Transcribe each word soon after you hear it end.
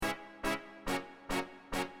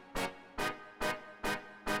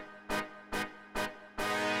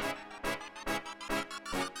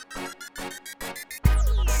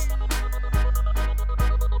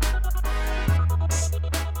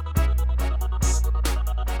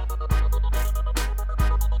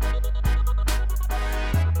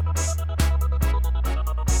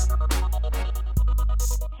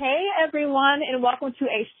everyone, and welcome to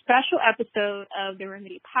a special episode of the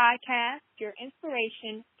Remedy Podcast, your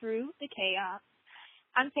inspiration through the chaos.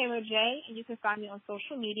 I'm Taylor J, and you can find me on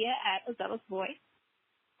social media at A Zealous Voice.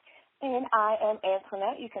 And I am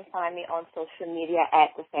Antoinette. You can find me on social media at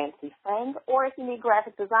The Fancy Friend, or if you need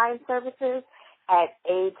graphic design services, at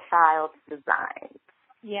A Child Designs.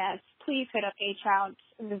 Yes, please hit up A Child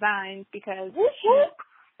Designs because it's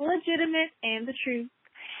legitimate and the truth.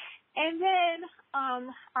 And then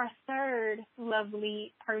our third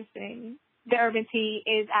lovely person, the Urban Tea,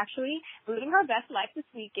 is actually living her best life this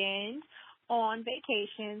weekend on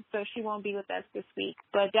vacation, so she won't be with us this week.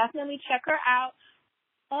 But definitely check her out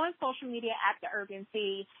on social media at the Urban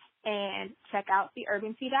Tea and check out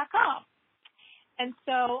theurbantea.com. And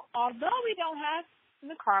so, although we don't have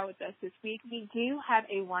Nicole with us this week, we do have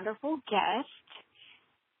a wonderful guest,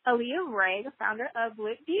 Aleah Ray, the founder of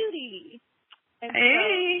Lipp Beauty. And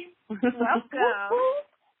hey. So, welcome.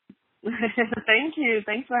 Thank you.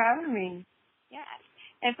 Thanks for having me. Yes.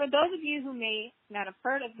 And for those of you who may not have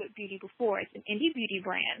heard of Lipp Beauty before, it's an indie beauty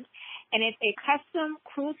brand, and it's a custom,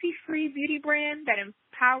 cruelty-free beauty brand that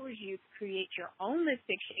empowers you to create your own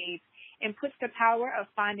lipstick shades and puts the power of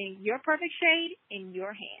finding your perfect shade in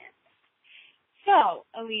your hands. So,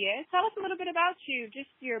 Aleah, tell us a little bit about you, just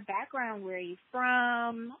your background, where are you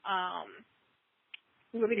from,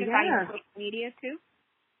 where we can find you on social media, too.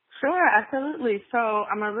 Sure, absolutely. So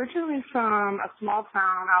I'm originally from a small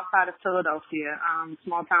town outside of Philadelphia,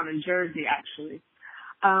 small town in Jersey, actually.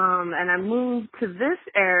 And I moved to this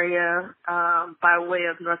area by way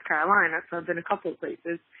of North Carolina, so I've been a couple of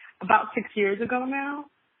places. About 6 years ago now.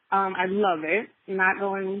 I love it. Not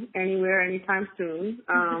going anywhere anytime soon.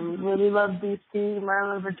 Really love D.C.,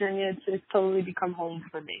 Maryland, Virginia. It's totally become home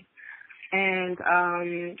for me. And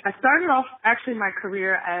I started off actually my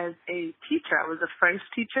career as a teacher. I was a French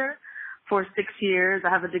teacher for 6 years. I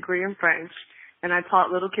have a degree in French, and I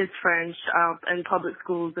taught little kids French in public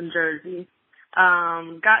schools in Jersey.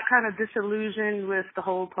 Got kind of disillusioned with the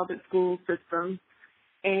whole public school system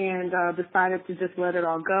and decided to just let it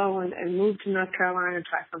all go and move to North Carolina and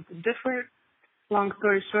try something different. Long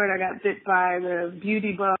story short, I got bit by the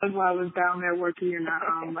beauty bug while I was down there working in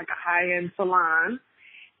like a high-end salon.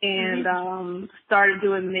 And started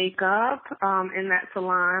doing makeup in that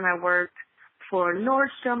salon. I worked for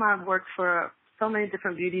Nordstrom. I've worked for so many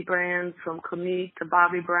different beauty brands, from Clinique to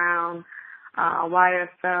Bobbi Brown,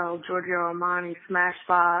 YSL, Giorgio Armani,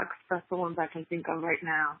 Smashbox. That's the ones I can think of right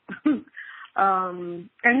now. And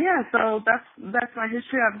yeah, so that's my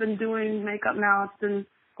history. I've been doing makeup now. It's been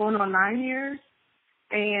going on 9 years,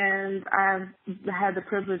 and I've had the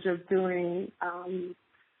privilege of doing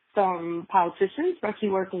some politicians, especially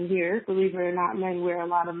working here. Believe it or not, men wear a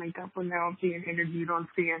lot of makeup when they're being interviewed on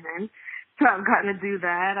CNN. So I've gotten to do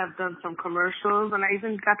that. I've done some commercials, and I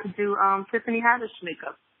even got to do Tiffany Haddish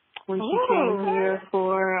makeup when she came here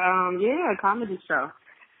for a comedy show.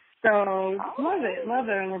 So love it.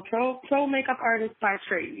 I'm a pro makeup artist by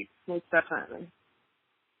trade, most definitely.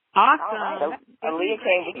 Awesome. Aleah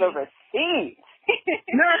came with the receipt.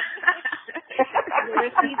 The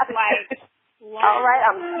receipt's like, wow. All right,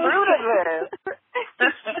 I'm through to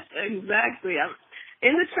this. Exactly. I'm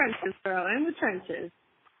in the trenches, girl, in the trenches.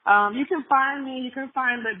 You can find me. You can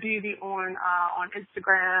find Lipp Beauty on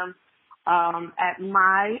Instagram at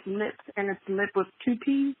my Lipp, and it's Lipp with 2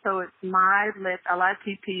 P's, so it's my Lipp,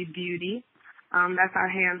 Lipp Beauty. That's our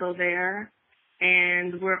handle there.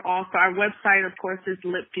 And we're also, our website, of course, is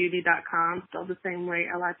lippbeauty.com, spelled the same way,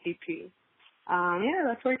 Lipp. Yeah,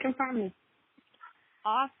 that's where you can find me.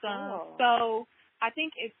 Awesome. Cool. So I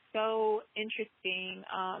think it's so interesting,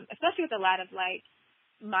 especially with a lot of, like,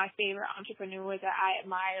 my favorite entrepreneurs that I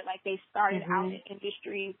admire. Like, they started out in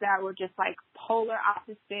industries that were just, like, polar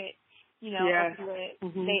opposite, of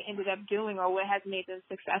what they ended up doing or what has made them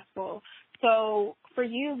successful. So for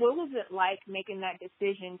you, what was it like making that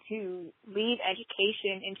decision to leave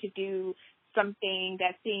education and to do something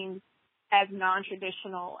that seems as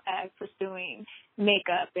non-traditional as pursuing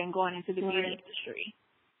makeup and going into the beauty industry?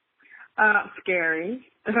 Scary.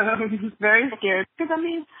 Very scary. Because,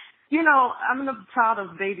 I'm a child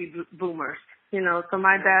of baby boomers, so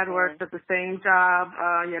my dad worked at the same job.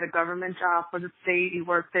 He had a government job for the state. He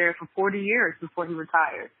worked there for 40 years before he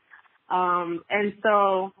retired. And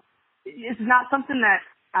so it's not something that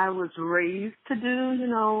I was raised to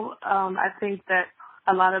do, I think that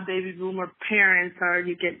a lot of baby boomer parents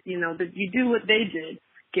you do what they did.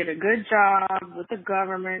 Get a good job with the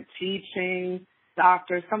government, teaching,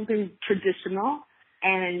 doctor, something traditional,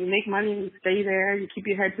 and you make money and you stay there. You keep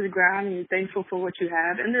your head to the ground and you're thankful for what you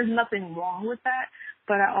have. And there's nothing wrong with that,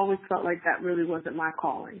 but I always felt like that really wasn't my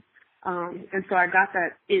calling. And so I got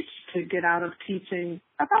that itch to get out of teaching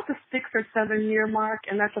about the 6 or 7 year mark.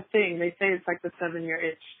 And that's a thing. They say it's like the 7-year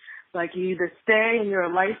itch. Like you either stay and you're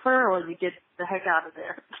a lifer or you get the heck out of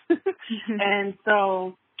there. And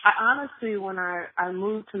so I honestly, when I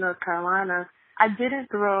moved to North Carolina, I didn't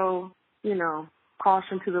throw,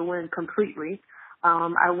 caution to the wind completely.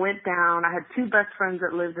 I went down. I had 2 best friends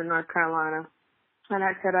that lived in North Carolina. And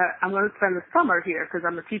I said, I'm going to spend the summer here because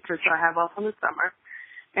I'm a teacher, so I have off in the summer.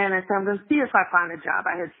 And I said, I'm going to see if I find a job.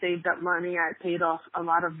 I had saved up money. I had paid off a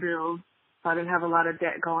lot of bills, so I didn't have a lot of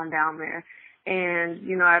debt going down there. And,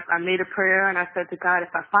 I made a prayer and I said to God,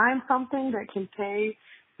 if I find something that can pay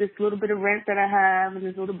this little bit of rent that I have and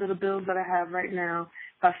this little bit of bills that I have right now,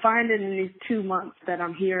 if I find it in these 2 months that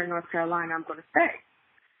I'm here in North Carolina, I'm going to stay.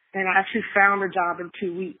 And I actually found a job in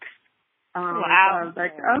 2 weeks. Wow. So I was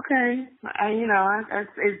like, okay,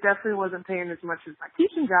 it definitely wasn't paying as much as my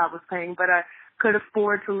teaching job was paying, but I could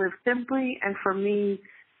afford to live simply. And for me,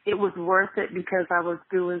 it was worth it because I was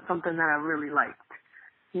doing something that I really liked.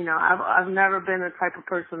 I've never been the type of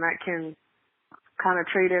person that can kind of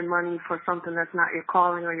trade in money for something that's not your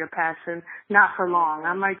calling or your passion, not for long.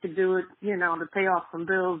 I might could do it, to pay off some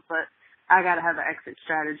bills, but I got to have an exit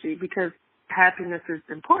strategy because happiness is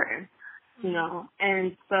important,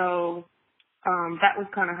 and so that was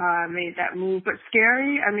kind of how I made that move. But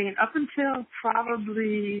scary, up until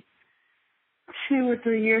probably 2 or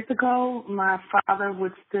 3 years ago, my father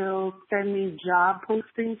would still send me job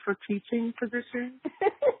postings for teaching positions.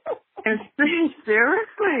 And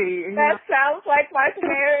seriously. That sounds like my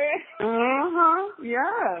parents.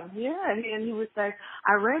 Yeah. And he would say,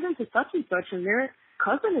 I ran into such and such, and their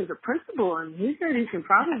cousin is a principal, and he said he can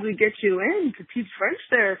probably get you in to teach French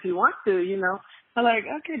there if you want to, I'm like,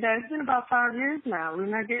 okay, Dad, it's been about 5 years now. We're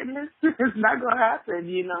not getting this. It's not going to happen,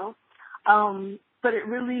 But it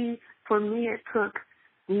really, for me, it took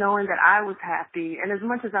knowing that I was happy. And as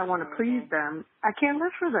much as I want to please them, I can't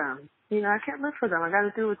live for them. I can't live for them. I got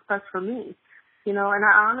to do what's best for me. And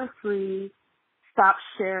I honestly stopped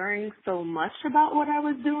sharing so much about what I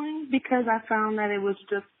was doing because I found that it was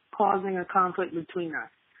just causing a conflict between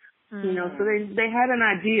us. So they had an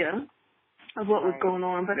idea of what was going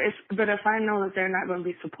on, but if I know that they're not going to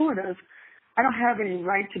be supportive, I don't have any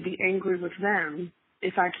right to be angry with them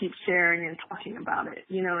if I keep sharing and talking about it,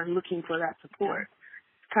 and looking for that support.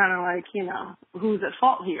 It's kind of like, who's at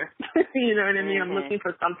fault here? You know what I mean? I'm looking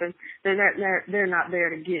for something that they're not there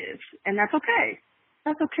to give, and that's okay.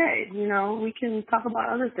 That's okay. We can talk about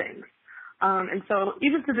other things. And so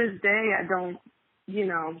even to this day, I don't,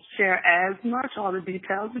 share as much all the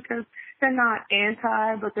details because they're not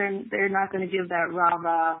anti, but they're not going to give that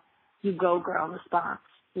rah-rah, you go girl response.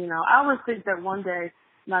 I always think that one day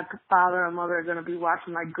my father or mother are going to be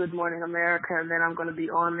watching like Good Morning America, and then I'm going to be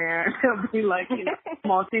on there and they'll be like,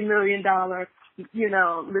 multi-million-dollar,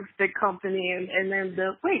 lipstick company, and then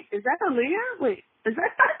they'll, wait, is that Aleah? Wait, is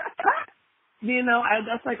that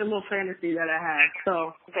that's like a little fantasy that I had.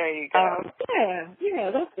 So there you go.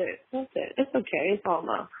 Yeah, that's it. It's okay. It's all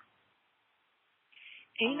love.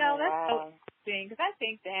 And that's so interesting because I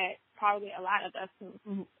think that probably a lot of us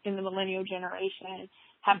in the millennial generation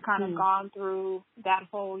have kind of gone through that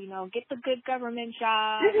whole, get the good government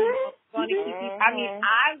job. Going to keep you.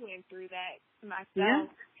 I went through that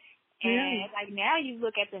myself. And like now you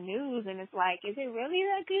look at the news and it's like, is it really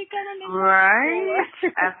a good government? Right.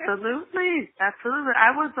 Absolutely. I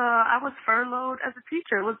was furloughed as a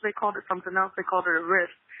teacher. They called it something else. They called it a RIF,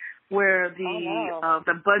 where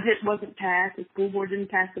the budget wasn't passed. The school board didn't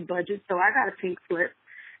pass the budget, so I got a pink slip.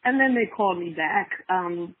 And then they called me back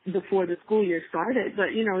before the school year started. But,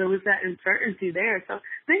 there was that uncertainty there. So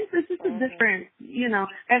things, it's just a different, and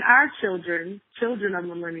our children of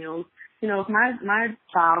millennials, if my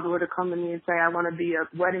child were to come to me and say, I want to be a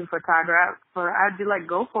wedding photographer, I'd be like,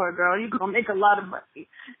 go for it, girl. You're going to make a lot of money.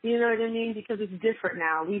 You know what I mean? Because it's different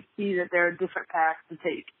now. We see that there are different paths to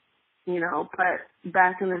take, but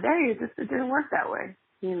back in the day, it didn't work that way,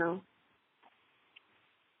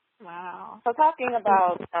 Wow. So talking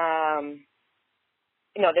about,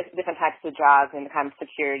 different types of jobs and the kind of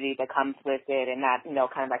security that comes with it and not,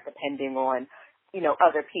 kind of like depending on,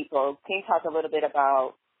 other people. Can you talk a little bit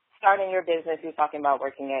about starting your business? You're talking about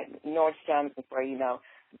working at Nordstrom's for,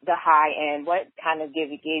 the high end. What kind of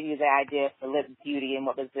gave you the idea for Lipp Beauty, and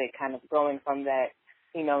what was it kind of going from that,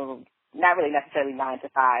 not really necessarily 9 to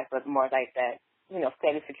 5, but more like that,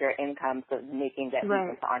 steady, secure income to making that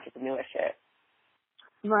leap into entrepreneurship?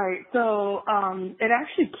 Right. So it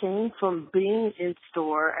actually came from being in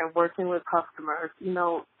store and working with customers.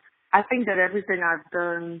 I think that everything I've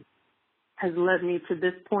done has led me to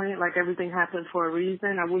this point. Like everything happened for a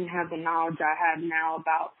reason. I wouldn't have the knowledge I have now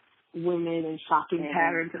about women and shopping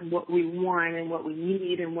patterns and what we want and what we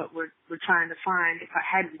need and what we're trying to find if I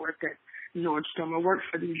hadn't worked at Nordstrom or worked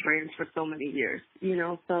for these brands for so many years, you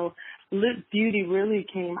know. So Lipp Beauty really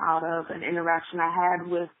came out of an interaction I had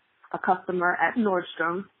with a customer at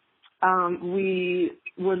Nordstrom. She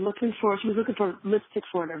was looking for lipstick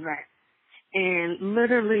for an event. And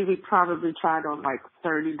literally we probably tried on like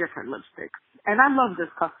 30 different lipsticks. And I love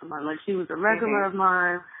this customer. Like, she was a regular of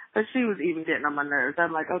mine, but she was even getting on my nerves.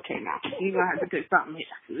 I'm like, okay, now you're going to have to pick something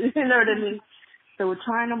here. You know what I mean? So we're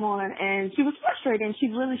trying them on, and she was frustrated, and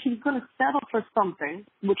she was going to settle for something,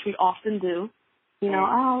 which we often do. You know,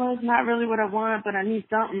 oh, it's not really what I want, but I need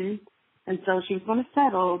something. And so she was going to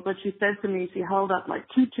settle, but she said to me, she held up like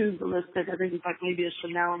 2 tubes of lipstick. I think it was like maybe a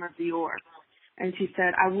Chanel and a Dior. And she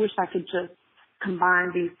said, I wish I could just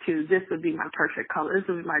combine these two. This would be my perfect color. This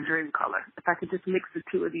would be my dream color. If I could just mix the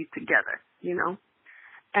two of these together, you know?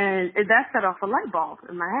 And that set off a light bulb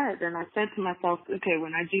in my head. And I said to myself, okay,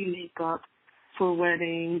 when I do makeup for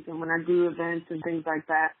weddings and when I do events and things like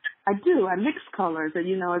that, I mix colors. And,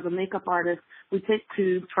 you know, as a makeup artist, we take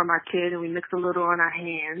tubes from our kit and we mix a little on our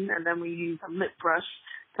hand, and then we use a lip brush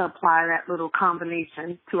to apply that little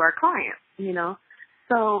combination to our client, you know?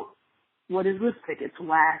 So what is lipstick? It's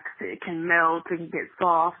wax. It can melt. It can get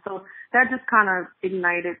soft. So that just kind of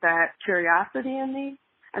ignited that curiosity in me.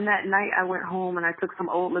 And that night I went home and I took some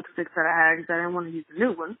old lipsticks that I had because I didn't want to use the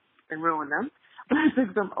new ones and ruin them. But I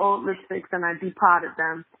took some old lipsticks and I depotted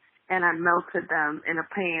them and I melted them in a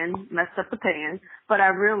pan, messed up the pan. But I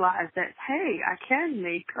realized that, hey, I can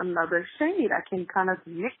make another shade. I can kind of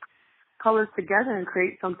mix colors together and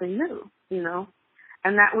create something new, you know.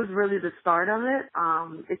 And that was really the start of it.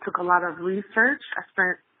 It took a lot of research. I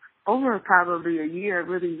spent over probably a year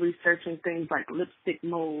really researching things like lipstick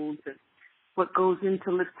molds and what goes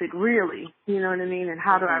into lipstick really, you know what I mean? And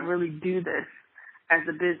how do I really do this as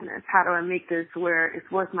a business? How do I make this where it's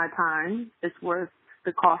worth my time? It's worth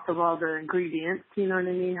the cost of all the ingredients, you know what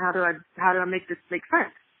I mean? How do I make this make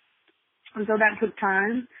sense? And so that took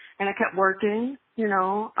time, and I kept working, you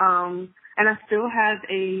know, and I still have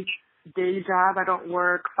a day job. I don't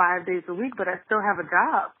work 5 days a week, but I still have a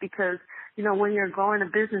job because, you know, when you're growing a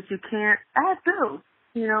business, you can't add bills,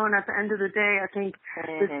 you know, and at the end of the day, I think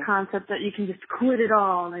this concept that you can just quit it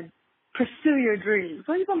all and pursue your dreams.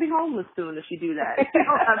 Well, you're going to be homeless soon if you do that. You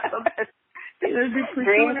don't have something. Dreams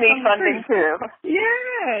need funding too.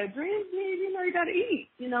 Yeah, dreams need, you know, you got to eat,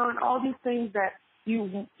 you know, and all these things that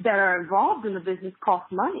are involved in the business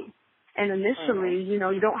cost money. And initially, you know,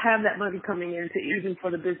 you don't have that money coming in to even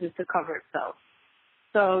for the business to cover itself.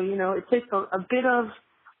 So, you know, it takes a bit of,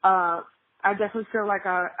 I definitely feel like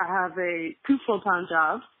I have 2 full-time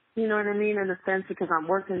jobs, you know what I mean, in a sense, because I'm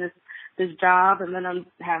working this job and then I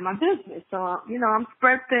have my business. So, you know, I'm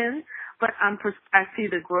spread thin, but I see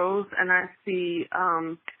the growth and I see,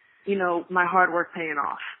 you know, my hard work paying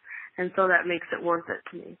off. And so that makes it worth it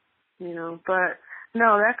to me, you know, but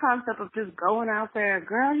no, that concept of just going out there,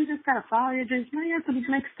 girl, you just got to follow your dreams. No, it has to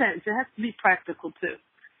make sense. It has to be practical, too.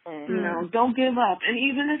 You know, don't give up. And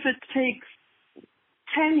even if it takes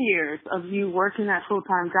 10 years of you working that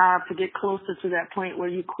full-time job to get closer to that point where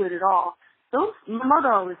you quit it all, my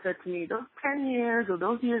mother always said to me, those 10 years or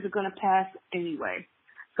those years are going to pass anyway.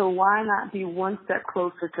 So why not be one step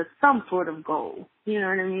closer to some sort of goal? You know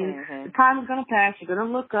what I mean? The time is going to pass. You're going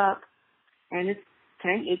to look up, and it's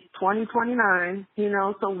 2029, you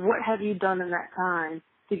know, so what have you done in that time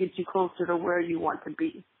to get you closer to where you want to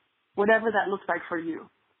be? Whatever that looks like for you.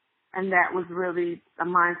 And that was really a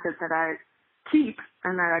mindset that I keep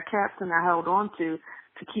and that I kept and I held on to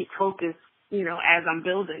keep focused, you know, as I'm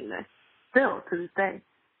building this still to this day.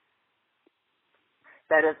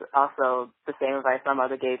 That is also the same advice my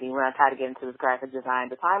mother gave me when I tried to get into this graphic design.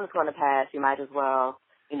 The time is going to pass. You might as well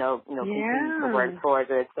continue to work towards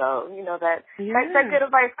it. So, you know, that good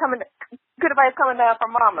advice coming down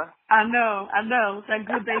from mama. I know. That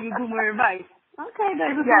good baby boomer advice. Okay,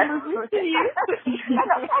 baby boomers, we see you.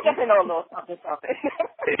 I guess I know a little something.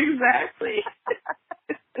 Exactly.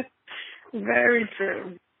 Very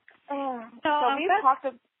true. So we talked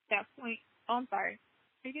about that point. Oh, I'm sorry.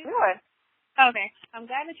 Go ahead. Okay. I'm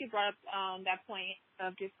glad that you brought up that point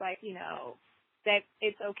of just like, you know, that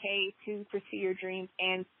it's okay to pursue your dreams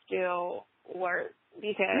and still work.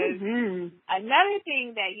 Because another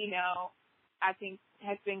thing that, you know, I think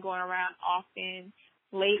has been going around often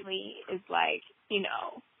lately is like, you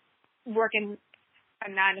know, working a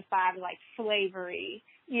 9-to-5 like slavery,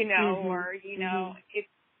 you know, or, you know,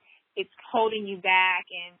 it's holding you back.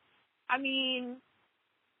 And I mean,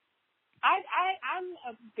 I'm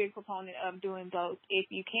a big proponent of doing both if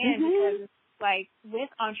you can, because like with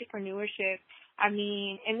entrepreneurship, I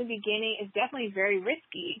mean, in the beginning, it's definitely very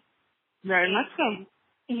risky. Very much so.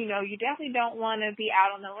 You know, you definitely don't want to be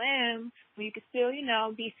out on the limb when you could still, you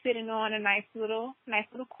know, be sitting on a nice little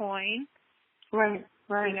coin. Right.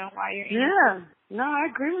 You know, while you're in. Yeah. No, I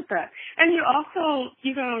agree with that. And you also,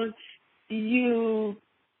 you know, you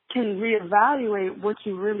can reevaluate what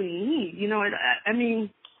you really need. You know, I mean,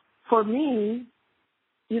 for me,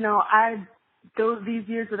 you know, these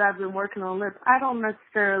years that I've been working on Lipp, I don't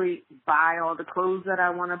necessarily buy all the clothes that I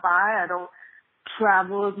want to buy. I don't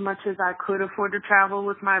travel as much as I could afford to travel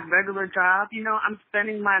with my regular job. You know, I'm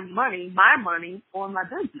spending my money on my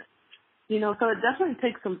business. You know, so it definitely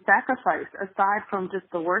takes some sacrifice aside from just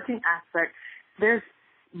the working aspect. There's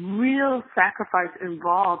real sacrifice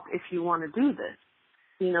involved if you want to do this.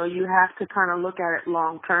 You know, you have to kind of look at it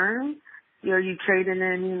long term. You trading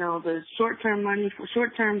in, you know, the short-term money for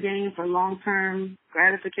short-term gain for long-term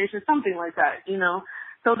gratification, something like that, you know.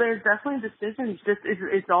 So there's definitely decisions.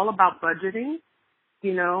 It's all about budgeting,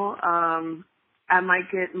 you know. I might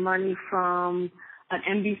get money from an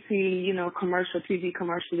NBC, you know, TV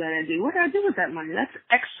commercial that I do. What do I do with that money? That's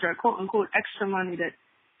extra, quote unquote, extra money that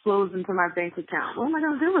flows into my bank account. What am I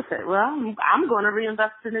going to do with it? Well, I'm going to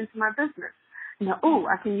reinvest it into my business. You know,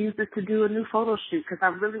 I can use this to do a new photo shoot because I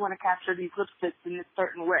really want to capture these lipsticks in a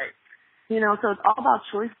certain way. You know, so it's all about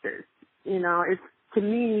choices. You know, it's, to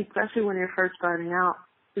me, especially when you're first starting out,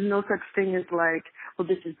 there's no such thing as like, well,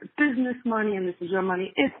 this is the business money and this is your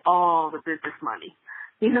money. It's all the business money.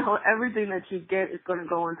 You know, everything that you get is going to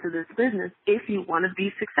go into this business if you want to be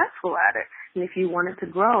successful at it and if you want it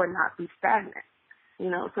to grow and not be stagnant. You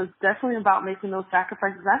know, so it's definitely about making those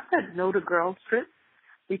sacrifices. I said no to girls' trips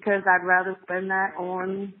because I'd rather spend that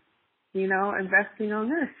on, you know, investing on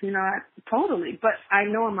this, you know, totally. But I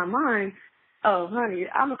know in my mind, oh, honey,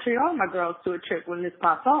 I'm going to treat all my girls to a trip when this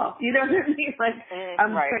pops off. You know what I mean? Like,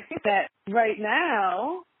 I'm saying that right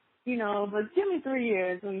now, you know, but give me 3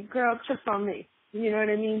 years and girl, trips on me. You know what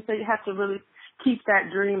I mean? So you have to really keep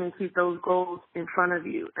that dream and keep those goals in front of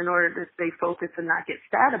you in order to stay focused and not get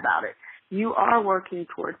sad about it. You are working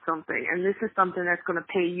towards something, and this is something that's going to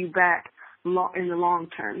pay you back in the long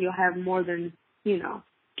term. You'll have more than, you know,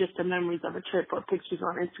 just the memories of a trip or pictures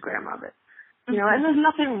on Instagram of it. You know, and there's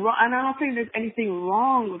nothing wrong, and I don't think there's anything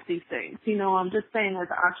wrong with these things. You know, I'm just saying as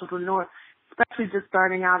an entrepreneur, especially just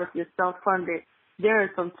starting out if you're self-funded, there are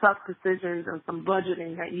some tough decisions and some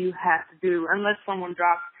budgeting that you have to do unless someone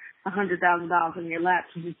drops $100,000 in your lap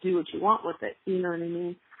to just do what you want with it. You know what I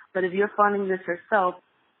mean? But if you're funding this yourself,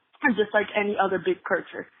 and just like any other big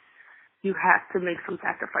purchase, you have to make some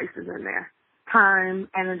sacrifices in there. Time,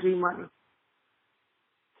 energy, money.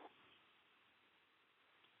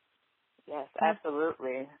 Yes,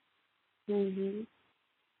 absolutely. Mhm.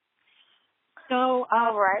 So,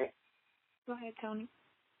 all right. Go ahead, Tony.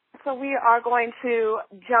 So we are going to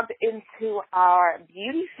jump into our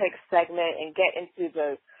beauty fix segment and get into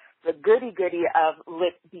the goody of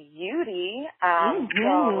Lipp Beauty.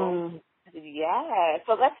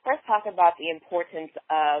 So let's first talk about the importance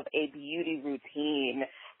of a beauty routine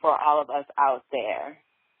for all of us out there.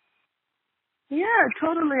 Yeah,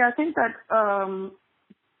 totally. I think that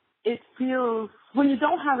it feels, when you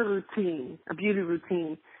don't have a routine, a beauty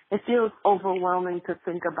routine, it feels overwhelming to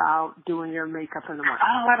think about doing your makeup in the morning.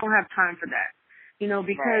 Oh, I don't have time for that. You know,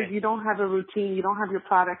 because you don't have a routine, you don't have your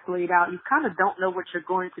products laid out, you kind of don't know what you're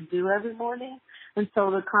going to do every morning. And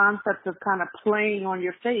so the concept of kind of playing on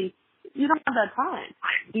your face, you don't have that time.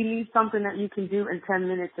 You need something that you can do in 10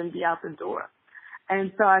 minutes and be out the door.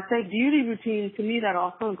 And so I say beauty routine, to me, that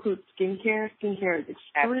also includes skincare. Skincare is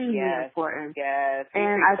extremely important. Yes.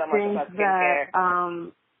 And I think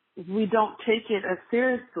that we don't take it as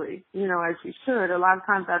seriously, you know, as we should. A lot of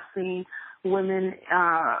times I've seen women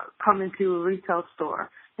come into a retail store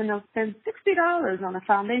and they'll spend $60 on a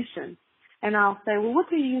foundation. And I'll say, well, what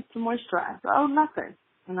do you use to moisturize? Oh, nothing.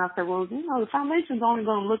 And I'll say, well, you know, the foundation's only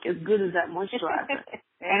going to look as good as that moisturizer.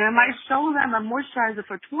 And I might show them a moisturizer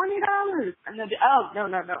for $20. And they'll be, oh, no,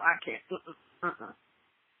 I can't.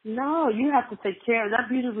 No, you have to take care. That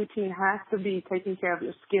beauty routine has to be taking care of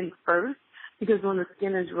your skin first, because when the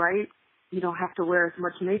skin is right, you don't have to wear as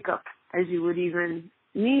much makeup as you would even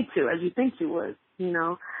need to, as you think you would, you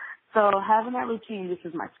know. So having that routine, this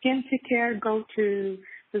is my skin care go-to,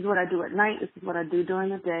 this is what I do at night, this is what I do during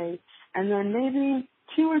the day, and then maybe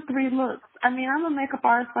 2 or 3 looks. I mean, I'm a makeup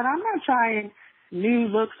artist, but I'm not trying new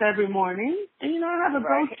looks every morning. And, you know, I have a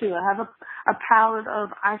go-to. I have a palette of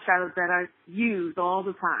eyeshadows that I use all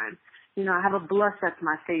the time. You know, I have a blush that's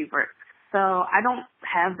my favorite. So I don't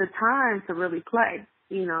have the time to really play,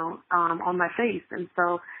 you know, on my face. And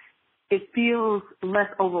so it feels less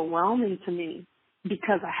overwhelming to me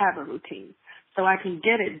because I have a routine. so I can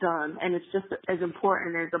get it done. And it's just as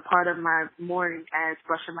important as a part of my morning as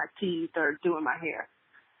brushing my teeth or doing my hair.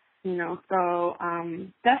 So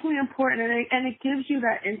definitely important, and it gives you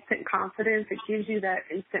that instant confidence. It gives you that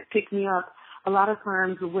instant pick me up. A lot of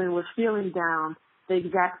times when we're feeling down, the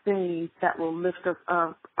exact things that will lift us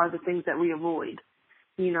up are the things that we avoid.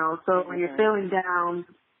 So when you're feeling down,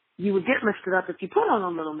 you would get lifted up if you put on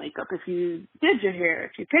a little makeup, if you did your hair,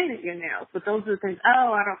 if you painted your nails. But those are the things.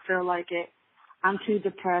 Oh, I don't feel like it. I'm too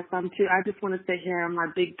depressed. I just want to sit here in my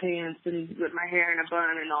big pants and with my hair in a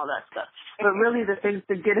bun and all that stuff. But really the things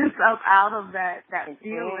to get us up out of that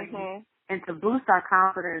feeling and to boost our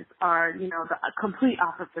confidence are, the complete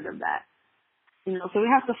opposite of that. So we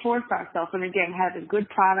have to force ourselves. And again, having good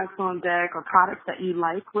products on deck or products that you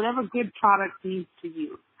like, whatever good product means to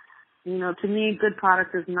you. To me, good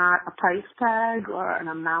product is not a price tag or an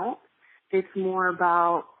amount. It's more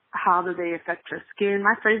about how do they affect your skin.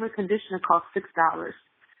 My favorite conditioner costs $6,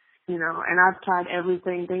 and I've tried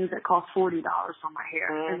everything, things that cost $40 on my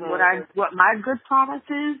hair. And what my good product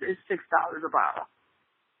is $6 a bottle.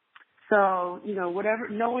 So, whatever,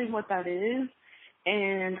 knowing what that is,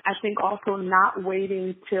 and I think also not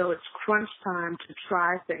waiting till it's crunch time to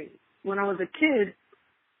try things. When I was a kid,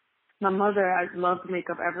 my mother, I loved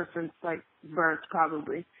makeup ever since birth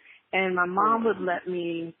probably. And my mom would let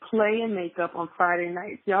me play in makeup on Friday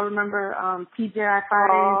nights. Y'all remember TGI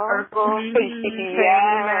Fridays, Purple, Family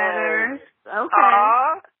Matters?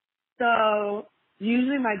 Okay. So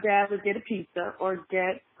usually my dad would get a pizza or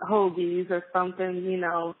get hoagies or something,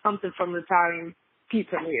 something from the Italian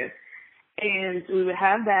pizzeria. And we would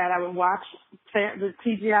have that. I would watch the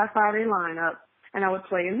TGI Friday lineup, and I would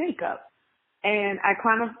play in makeup. And I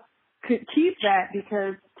kind of could keep that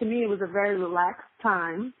because to me it was a very relaxed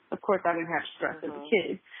time. Of course, I didn't have stress as a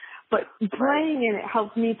kid, but playing in it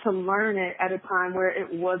helped me to learn it at a time where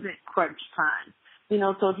it wasn't crunch time.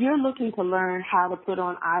 So if you're looking to learn how to put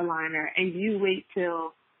on eyeliner and you wait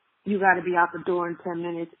till you got to be out the door in 10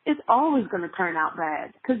 minutes, it's always going to turn out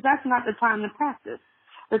bad because that's not the time to practice.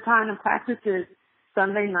 The time to practice is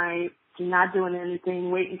Sunday night. You're not doing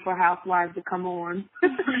anything, waiting for Housewives to come on.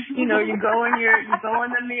 You go in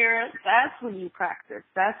the mirror. That's when you practice.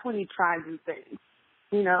 That's when you try new things.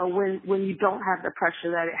 When you don't have the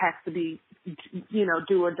pressure that it has to be,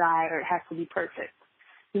 do or die or it has to be perfect.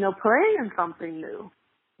 Play in something new.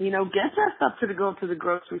 Get dressed up to go to the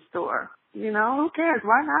grocery store. Who cares?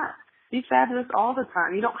 Why not? Be fabulous all the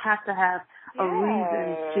time. You don't have to have a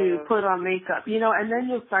reason to put on makeup, and then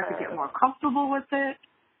you'll start to get more comfortable with it.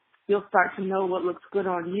 You'll start to know what looks good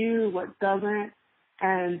on you, what doesn't,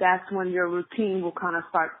 and that's when your routine will kind of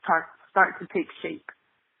start to take shape.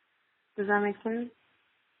 Does that make sense?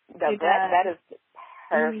 That is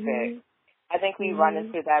perfect. I think we run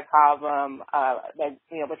into that problem,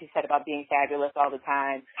 what you said about being fabulous all the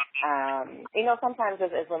time. Sometimes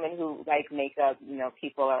as women who like makeup,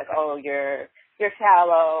 people are like, oh, you're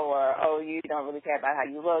shallow, or oh, you don't really care about how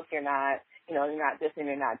you look. You're not this and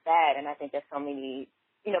you're not that. And I think there's so many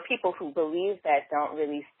people who believe that don't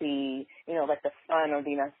really see, the fun or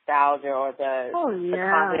the nostalgia or the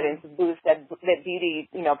confidence boost that beauty,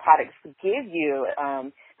 products give you.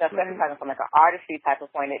 Especially talking from an artistry type of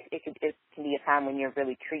point, it can be a time when you're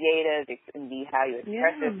really creative. It can be how you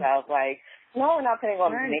express yourself. No, we're not putting on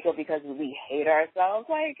makeup because we hate ourselves.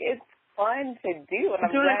 It's fun to do. And I'm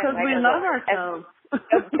doing it because we love ourselves.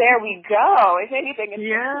 There we go. If anything, it's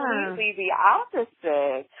completely the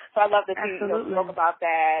opposite. So I love that you spoke about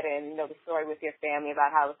that and, the story with your family about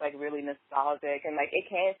how it's, really nostalgic. And, it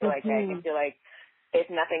can feel like that. It can feel like, if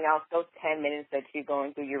nothing else, those 10 minutes that you're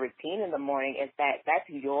going through your routine in the morning, that's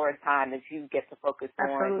your time that you get to focus on,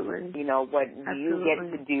 what you get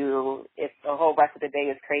to do. If the whole rest of the day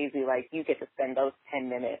is crazy, you get to spend those 10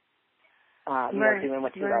 minutes, doing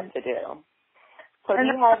what you love to do. So do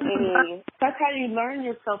you have any... That's how you learn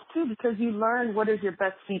yourself, too, because you learn what is your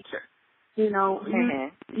best feature.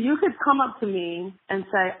 You could come up to me and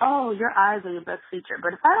say, oh, your eyes are your best feature.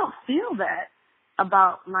 But if I don't feel that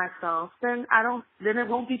about myself, then it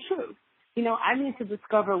won't be true. I need to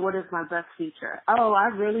discover what is my best feature. Oh,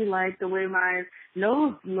 I really like the way my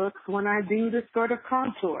nose looks when I do this sort of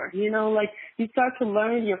contour. You start to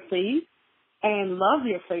learn your face and love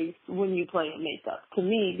your face when you play in makeup, to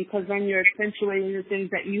me, because then you're accentuating the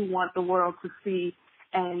things that you want the world to see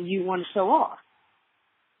and you want to show off.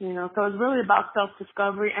 So it's really about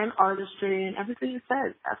self-discovery and artistry and everything you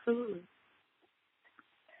said. Absolutely.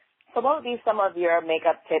 So what would be some of your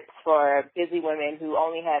makeup tips for busy women who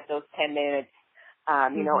only have those 10 minutes,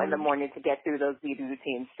 in the morning to get through those beauty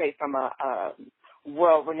routines straight from a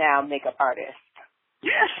world-renowned makeup artist?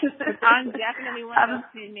 Because I'm definitely one of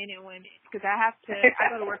those minute women. Because I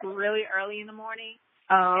go to work really early in the morning.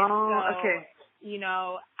 Oh, so, okay. You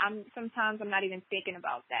know, sometimes I'm not even thinking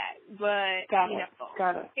about that. But, Got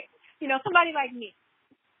it. You know, somebody like me.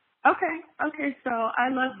 Okay, so I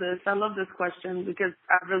love this. I love this question because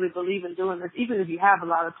I really believe in doing this. Even if you have a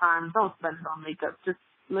lot of time, don't spend it on makeup. Just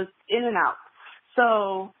let's in and out.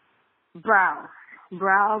 So, brows.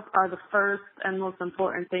 Brows are the first and most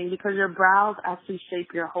important thing because your brows actually shape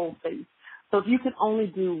your whole face. So if you can only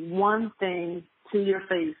do one thing to your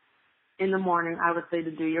face in the morning, I would say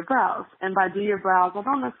to do your brows. And by do your brows, I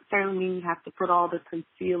don't necessarily mean you have to put all the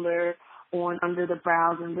concealer on under the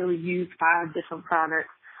brows and really use 5 different products.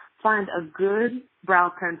 Find a good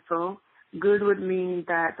brow pencil. Good would mean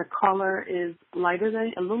that the color is a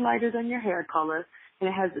little lighter than your hair color, and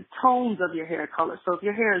it has the tones of your hair color. So if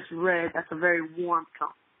your hair is red, that's a very warm tone.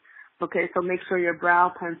 Okay, so make sure your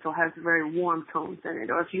brow pencil has very warm tones in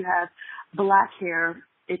it. Or if you have black hair,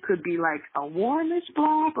 it could be like a warmish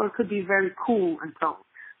black, or it could be very cool in tone.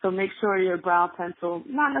 So make sure your brow pencil,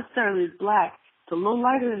 not necessarily is black, it's a little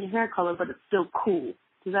lighter than your hair color, but it's still cool.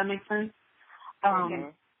 Does that make sense?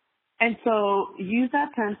 And so use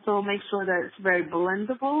that pencil, make sure that it's very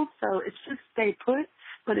blendable, so it should stay put,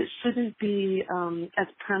 but it shouldn't be as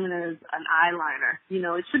permanent as an eyeliner. You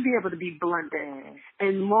know, it should be able to be blended.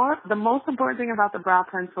 And the most important thing about the brow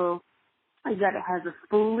pencil is that it has a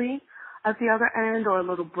spoolie at the other end or a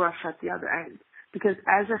little brush at the other end. Because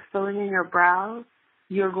as you're filling in your brows,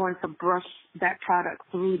 you're going to brush that product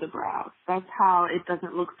through the brows. That's how it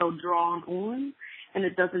doesn't look so drawn on and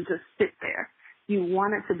it doesn't just sit there. You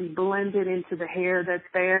want it to be blended into the hair that's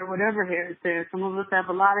there, whatever hair is there. Some of us have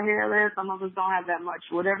a lot of hair there, some of us don't have that much.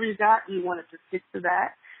 Whatever you got, you want it to stick to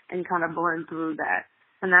that and kind of blend through that.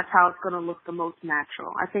 And that's how it's going to look the most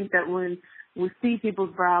natural. I think that when we see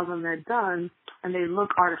people's brows and they're done and they look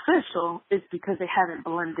artificial, it's because they haven't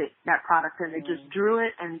blended that product in. They just drew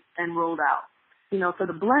it and rolled out. You know, so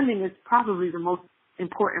the blending is probably the most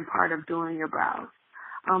important part of doing your brows.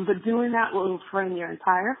 But doing that will frame your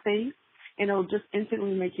entire face. And it'll just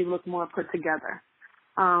instantly make you look more put together.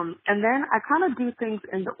 And then I kind of do things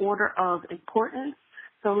in the order of importance.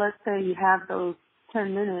 So let's say you have those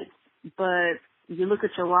 10 minutes, but you look at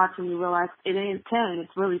your watch and you realize it ain't 10,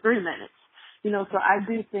 it's really 3 minutes. You know, so I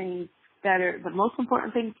do things that are the most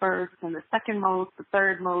important thing first and the second most, the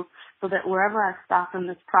third most, so that wherever I stop in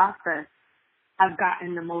this process, I've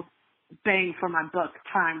gotten the most bang for my buck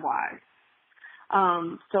time-wise.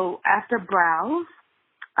 So after brows,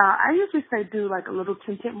 I usually say do like a little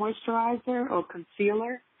tinted moisturizer or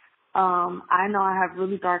concealer. I know I have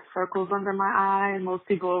really dark circles under my eye, and most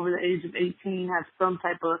people over the age of 18 have some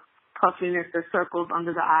type of puffiness or circles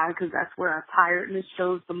under the eye because that's where our tiredness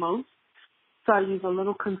shows the most. So I use a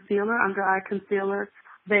little concealer, under eye concealer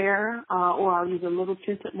there, or I'll use a little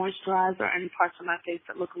tinted moisturizer, any parts of my face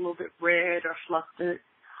that look a little bit red or flustered,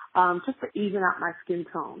 just to even out my skin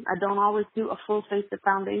tone. I don't always do a full face of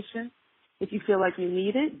foundation. If you feel like you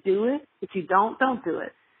need it, do it. If you don't do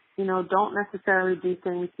it. You know, don't necessarily do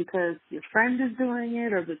things because your friend is doing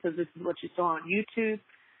it or because this is what you saw on YouTube.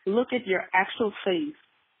 Look at your actual face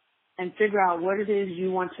and figure out what it is you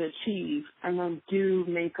want to achieve and then do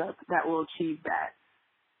makeup that will achieve that.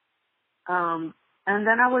 And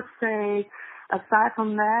then I would say, aside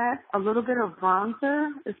from that, a little bit of bronzer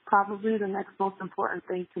is probably the next most important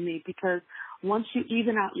thing to me because once you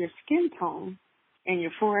even out your skin tone, and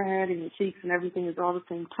your forehead and your cheeks and everything is all the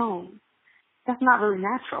same tone, that's not really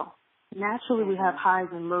natural. Naturally, we have highs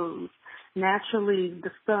and lows. Naturally,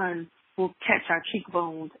 the sun will catch our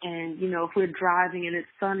cheekbones. And, you know, if we're driving and it's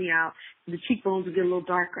sunny out, the cheekbones will get a little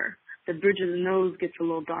darker. The bridge of the nose gets a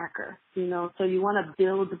little darker, you know. So you want to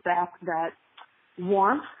build back that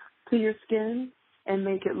warmth to your skin and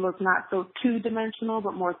make it look not so two-dimensional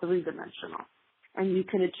but more three-dimensional. And you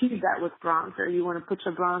can achieve that with bronzer. You want to put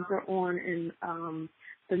your bronzer on in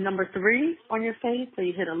the number 3 on your face. So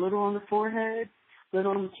you hit a little on the forehead, a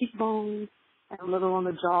little on the cheekbones, and a little on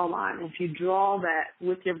the jawline. If you draw that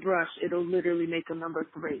with your brush, it'll literally make a number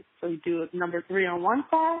 3. So you do a number 3 on one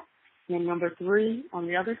side, and number 3 on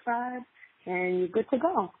the other side, and you're good to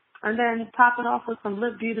go. And then top it off with some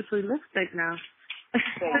Lipp Beautifully lipstick now.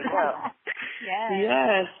 There you go. Yes.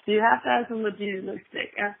 Yes, you have to have some Lipp Beauty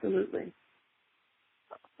lipstick, absolutely.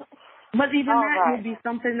 But even that would be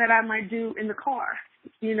something that I might do in the car,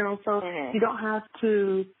 you know, so you don't have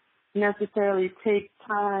to necessarily take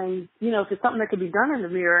time, you know, if it's something that could be done in the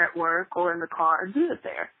mirror at work or in the car, do it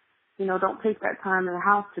there. You know, don't take that time in the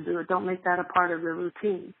house to do it. Don't make that a part of your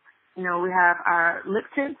routine. You know, we have our lip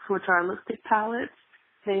tints, which are lipstick palettes.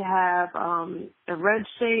 They have a red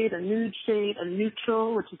shade, a nude shade, a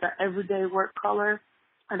neutral, which is an everyday work color,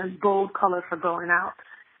 and a gold color for going out.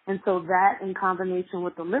 And so that in combination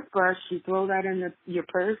with the lip brush, you throw that in your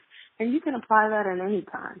purse, and you can apply that at any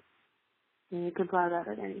time. And you can apply that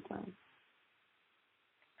at any time.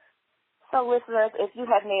 So listeners, if you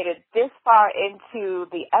have made it this far into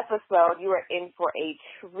the episode, you are in for a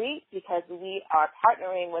treat because we are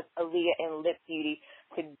partnering with Aleah and Lipp Beauty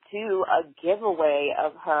to do a giveaway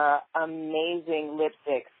of her amazing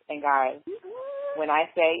lipsticks. And guys, when I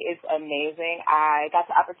say it's amazing, I got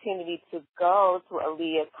the opportunity to go to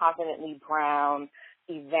Aleah's Confidently Brown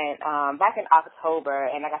event back in October,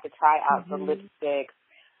 and I got to try out the lipsticks.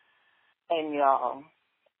 And y'all,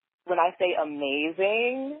 when I say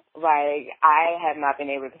amazing, like, I have not been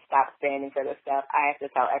able to stop standing for this stuff. I have to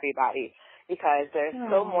tell everybody because they're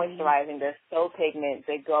so moisturizing. They're so pigment.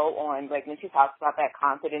 They go on, like, when she talks about that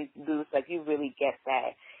confidence boost, like, you really get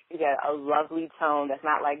that. You get a lovely tone that's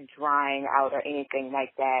not, like, drying out or anything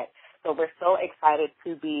like that. So we're so excited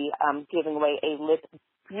to be giving away a Lipp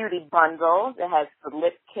Beauty bundle that has the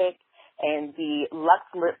lip kit and the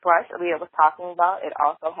Luxe lip brush Aleah was talking about. It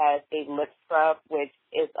also has a lip scrub, which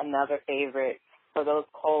is another favorite for those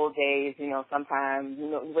cold days. You know, sometimes,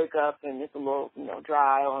 you wake up and it's a little,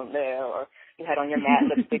 dry on there, or you had on your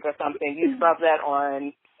matte lipstick or something. You scrub that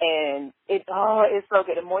on, and it's so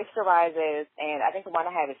good. It moisturizes, and I think the one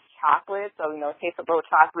I have is chocolate, so, it tastes a little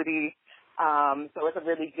chocolatey. So it's a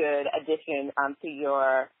really good addition to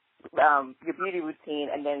your beauty routine.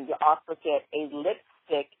 And then you also get a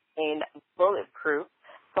lipstick in bulletproof.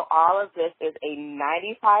 So all of this is a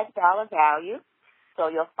 $95 value. So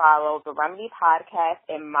you'll follow the Remedy Podcast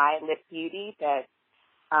and My Lipp Beauty, that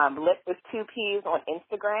Lipp with 2 P's on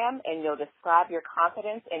Instagram, and you'll describe your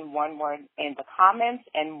confidence in one word in the comments,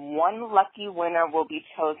 and one lucky winner will be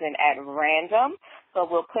chosen at random. So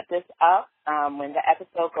we'll put this up when the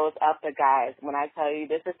episode goes up. But guys, when I tell you,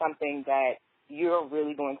 this is something that you're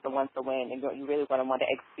really going to want to win, and you really going to want to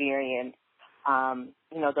experience,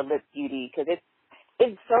 the Lipp Beauty, because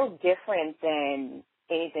it's so different than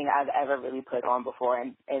anything I've ever really put on before,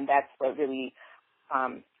 and that's what really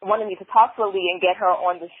wanted me to talk to Aleah and get her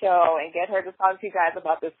on the show and get her to talk to you guys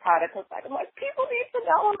about this product. I'm like, people need to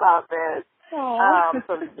know about this. So I'm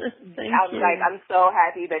so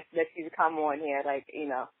happy that she's come on here. Like,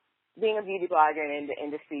 being a beauty blogger and in the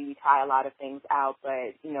industry, you try a lot of things out,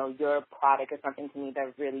 but, your product is something to me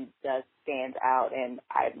that really does stand out, and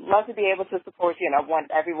I'd love to be able to support you, and I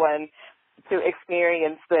want everyone to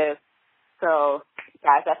experience this. So,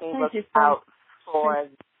 guys, definitely look out for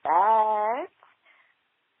that.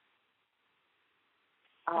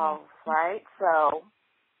 All right, so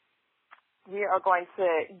we are going to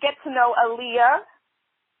get to know Aleah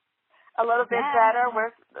a little bit better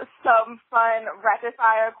with some fun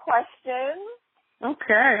rapid-fire questions.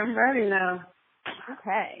 Okay, I'm ready now.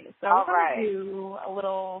 Okay, so we're going to do a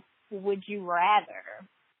little Would You Rather.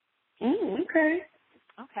 Okay.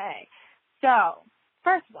 Okay, so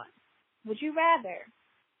first one. Would you rather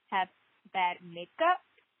have bad makeup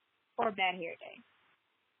or bad hair day?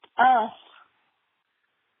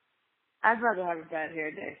 I'd rather have a bad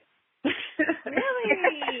hair day.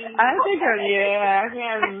 Really? I think I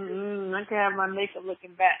can't have my makeup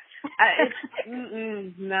looking bad.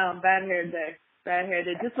 No, bad hair day. Bad hair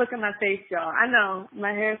day. Just look at my face, y'all. I know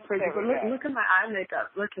my hair's crazy, but look at my eye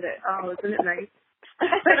makeup. Look at it. Oh, isn't it nice?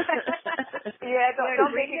 Yeah,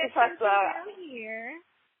 don't make it trust here.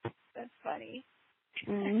 That's funny.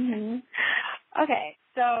 Mhm. Okay,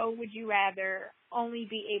 so would you rather only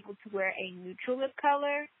be able to wear a neutral lip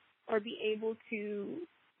color or be able to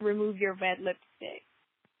remove your red lipstick?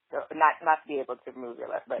 So not to be able to remove your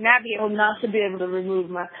lip, but not to be able to remove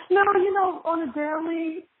my. No, on a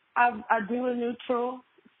daily, I do a neutral,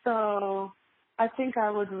 so I think I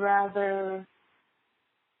would rather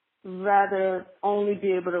only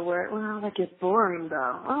be able to wear it. Well, that gets boring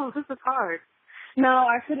though. Oh, this is hard. No,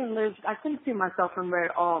 I couldn't see myself in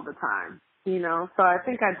red all the time, so I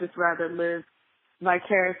think I'd just rather live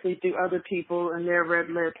vicariously through other people and their red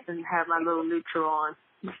lips and have my little neutral on.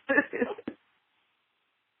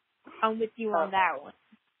 I'm with you on that one.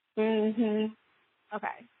 Mhm.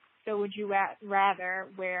 Okay. So would you rather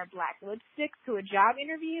wear black lipstick to a job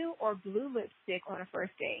interview or blue lipstick on a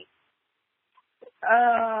first date?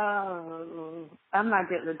 I'm not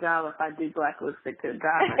getting a job if I do black lipstick to a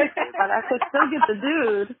job interview, but I could still get the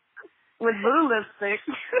dude with blue lipstick.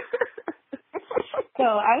 So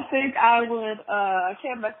I think I would, I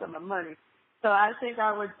can't mess up my money. So I think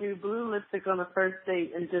I would do blue lipstick on the first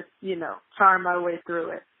date and just, charm my way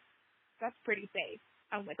through it. That's pretty safe.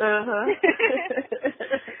 I'm with you.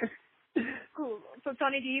 cool. So,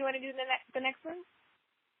 Tony, do you want to do the next one?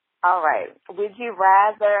 All right. Would you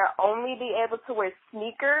rather only be able to wear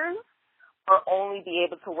sneakers or only be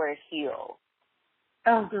able to wear heels?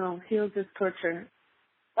 Oh, no, heels is torture.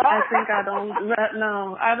 I think I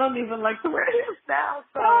don't even like to wear heels now.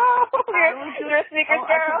 So you're a sneakers girl?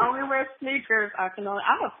 I can only wear sneakers.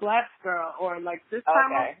 I'm a flats girl, or like this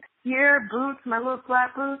time of year, boots, my little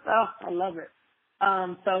flat boots. Oh, I love it.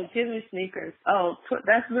 So give me sneakers. Oh,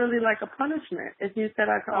 that's really like a punishment. If you said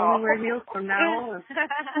I could only wear heels from now on.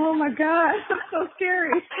 Oh my God, that's so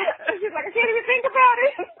scary. She's like, I can't even think about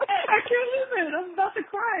it. I can't even. I'm about to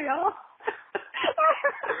cry, y'all.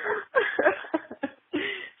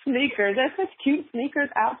 Sneakers. There's such cute sneakers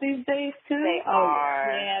out these days too. They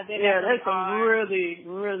are. Yeah, there's some really,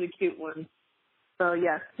 really cute ones. So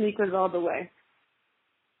yes, sneakers all the way.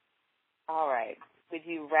 All right. Would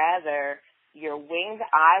you rather your winged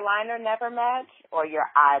eyeliner never match or your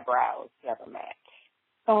eyebrows never match?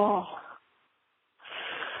 Oh.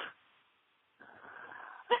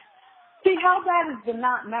 See, how bad is the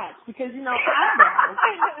not match? Because, eyebrows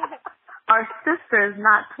are sisters,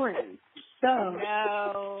 not twins. So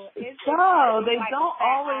no, they don't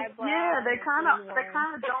always. Yeah, they kind of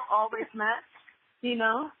don't always match.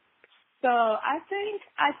 So I think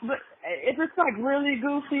but if it's like really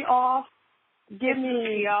goofy off, give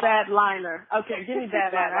me bad liner. Okay, give me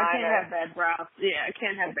bad liner. I can't have bad brows. Yeah, I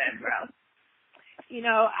can't have bad brows.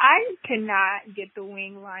 I cannot get the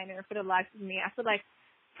wing liner for the life of me. I feel like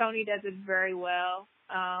Tony does it very well.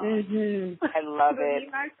 I love it. Me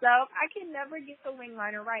myself, I can never get the wing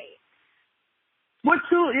liner right. What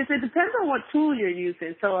tool? It depends on what tool you're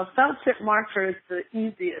using. So a felt tip marker is the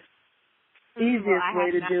easiest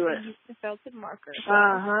way to do it. The felt tip marker.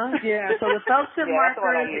 Yeah. So the felt tip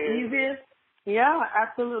marker is the easiest. Yeah,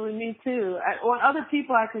 absolutely. Me too. On other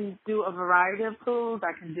people, I can do a variety of tools.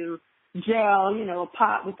 I can do gel, a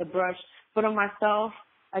pot with a brush. But on myself,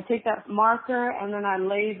 I take that marker and then I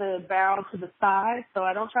lay the barrel to the side. So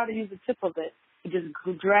I don't try to use the tip of it. I just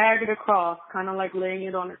drag it across, kind of like laying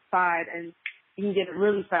it on its side, and you can get it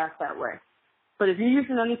really fast that way. But if you're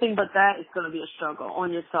using anything but that, it's going to be a struggle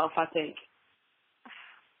on yourself, I think.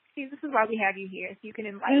 See, this is why we have you here, so you can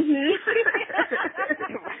enlighten me.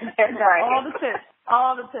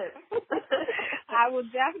 All the tips. I will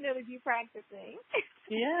definitely be practicing.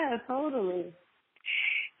 Yeah, totally.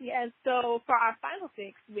 Yeah, so for our final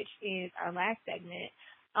fix, which is our last segment,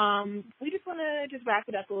 we just want to wrap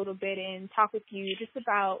it up a little bit and talk with you just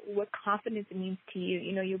about what confidence means to you.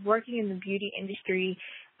 You're working in the beauty industry,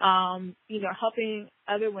 helping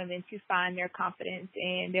other women to find their confidence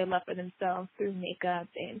and their love for themselves through makeup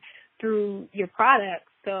and through your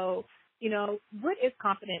products. So, what is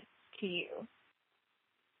confidence to you?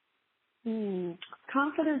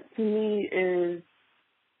 Confidence to me is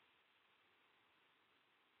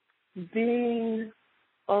being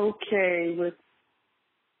okay with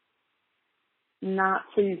not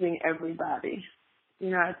pleasing everybody.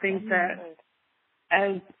 I think that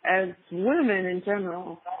as women in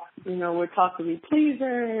general, we're taught to be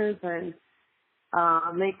pleasers and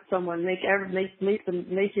make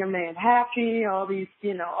your man happy. All these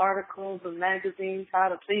articles and magazines, how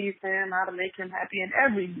to please him, how to make him happy in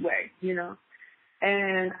every way.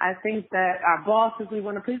 And I think that our bosses, we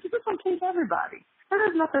want to please. We just want to please everybody. And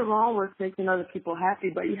there's nothing wrong with making other people happy,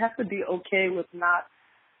 but you have to be okay with not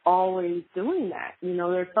always doing that.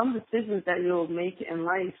 There's some decisions that you'll make in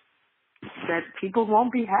life that people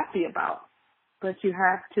won't be happy about, but you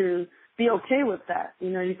have to be okay with that.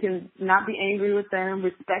 You can not be angry with them,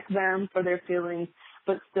 respect them for their feelings,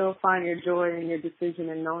 but still find your joy in your decision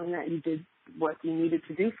and knowing that you did what you needed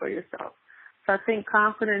to do for yourself. So I think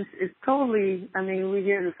confidence is totally, we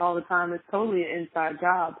hear this all the time, it's totally an inside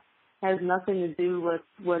job. It has nothing to do with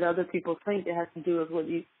what other people think. It has to do with what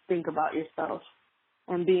you think about yourself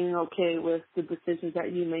and being okay with the decisions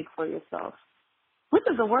that you make for yourself, which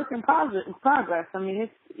is a work in progress.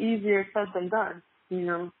 It's easier said than done.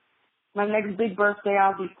 My next big birthday,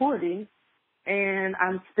 I'll be 40, and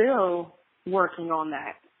I'm still working on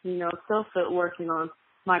that. Still working on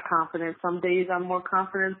my confidence. Some days I'm more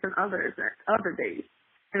confident than others, other days.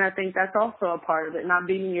 And I think that's also a part of it, not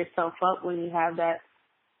beating yourself up when you have that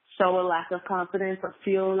show a lack of confidence or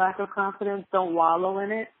feel a lack of confidence. Don't wallow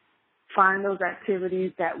in it. Find those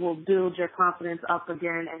activities that will build your confidence up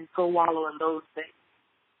again and go wallow in those things.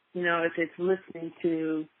 If it's listening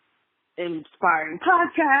to inspiring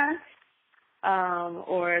podcasts,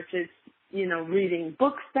 or if it's, reading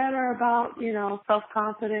books that are about,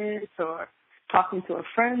 self-confidence, or talking to a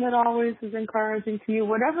friend that always is encouraging to you,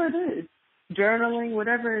 whatever it is, journaling,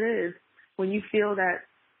 whatever it is, when you feel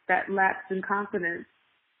that lapse in confidence,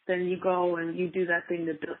 then you go and you do that thing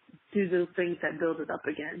do those things that build it up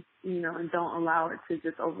again, and don't allow it to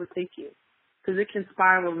just overtake you. Because it can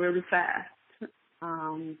spiral really fast.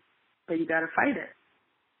 But you got to fight it.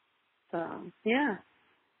 So, yeah.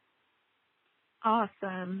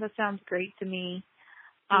 Awesome. That sounds great to me.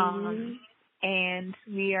 Mm-hmm. And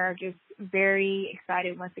we are just very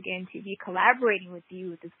excited once again to be collaborating with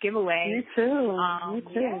you with this giveaway. Me too. Me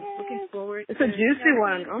too. Yes, looking forward. It's a juicy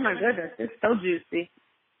one. Oh my goodness, it's so juicy.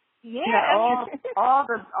 Yeah. All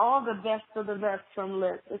the best of the best from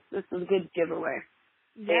Lipp. It's a good giveaway.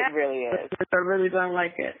 Yeah. It really is. I really don't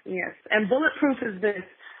like it. Yes. And bulletproof is this.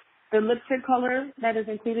 The lipstick color that is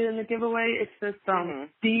included in the giveaway, it's this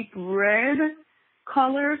deep red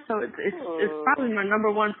color. So it's probably my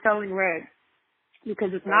number one selling red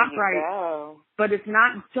because it's not bright, but it's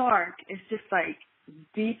not dark. It's just like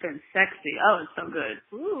deep and sexy. Oh, it's so good.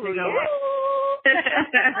 Ooh, They're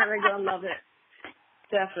gonna love it.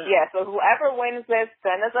 Definitely. Yeah, so whoever wins this,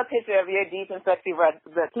 send us a picture of your deep and sexy red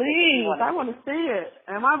lipstick. Please, I want to see it.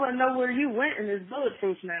 And I want to know where you went in this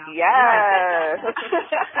bulletproof now. Yes.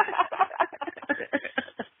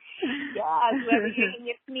 Yes, whether you're in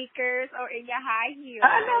your sneakers or in your high heels.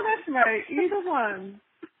 I know that's right. Either one.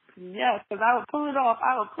 Yes, because I would pull it off.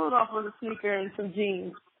 I would pull it off with a sneaker and some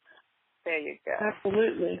jeans. There you go.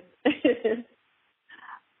 Absolutely.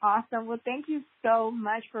 Awesome. Well, thank you so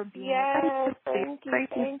much for being here. Thank you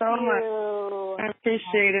so much. I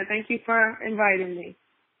appreciate it. Thank you for inviting me.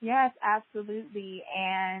 Yes, absolutely.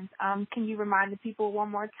 And can you remind the people one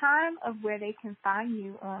more time of where they can find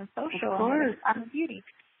you on social? Of course. Beauty.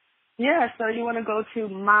 Yeah, so you want to go to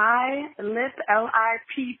my Lipp,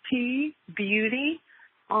 Lipp Beauty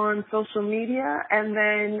on social media, and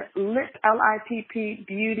then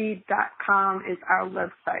LippBeauty.com is our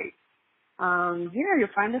website. You'll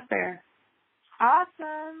find us there.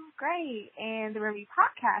 Awesome. Great. And the Remedy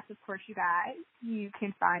Podcast, of course, you guys, you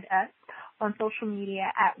can find us on social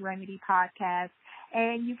media at Remedy Podcast.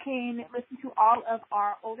 And you can listen to all of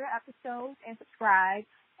our older episodes and subscribe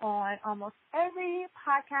on almost every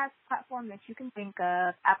podcast platform that you can think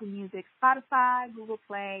of: Apple Music, Spotify, Google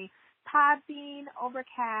Play, Podbean,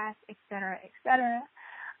 Overcast, etc., etc.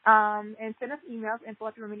 And send us emails,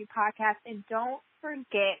 info@the Podcast. And don't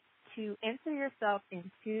forget to enter yourself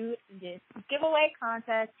into this giveaway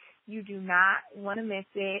contest. You do not want to miss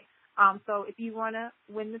it. So if you want to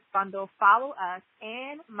win this bundle, follow us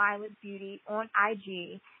and My Lipp Beauty on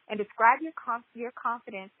IG and describe your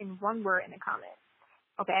confidence in one word in the comments.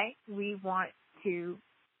 Okay? We want to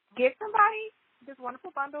give somebody this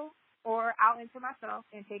wonderful bundle, or I'll enter myself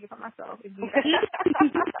and take it for myself.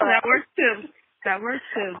 That works too. No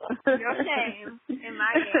shame in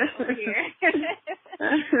my game over here.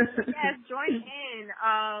 Yes, join in.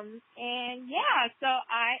 And yeah, so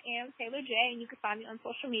I am Taylor J, and you can find me on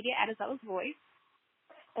social media at Azella's Voice.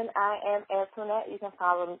 And I am Antoinette. You can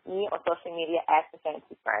follow me on social media at The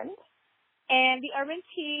Fancy Friend. And the Urban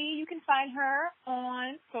Tea, you can find her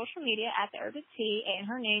on social media at The Urban Tea, and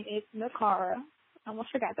her name is Nakara. I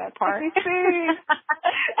almost forgot that part.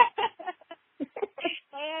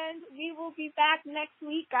 And we will be back next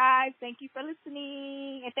week, guys. Thank you for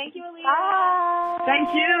listening. And thank you, Aleah. Bye.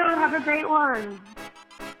 Thank you. Have a great one.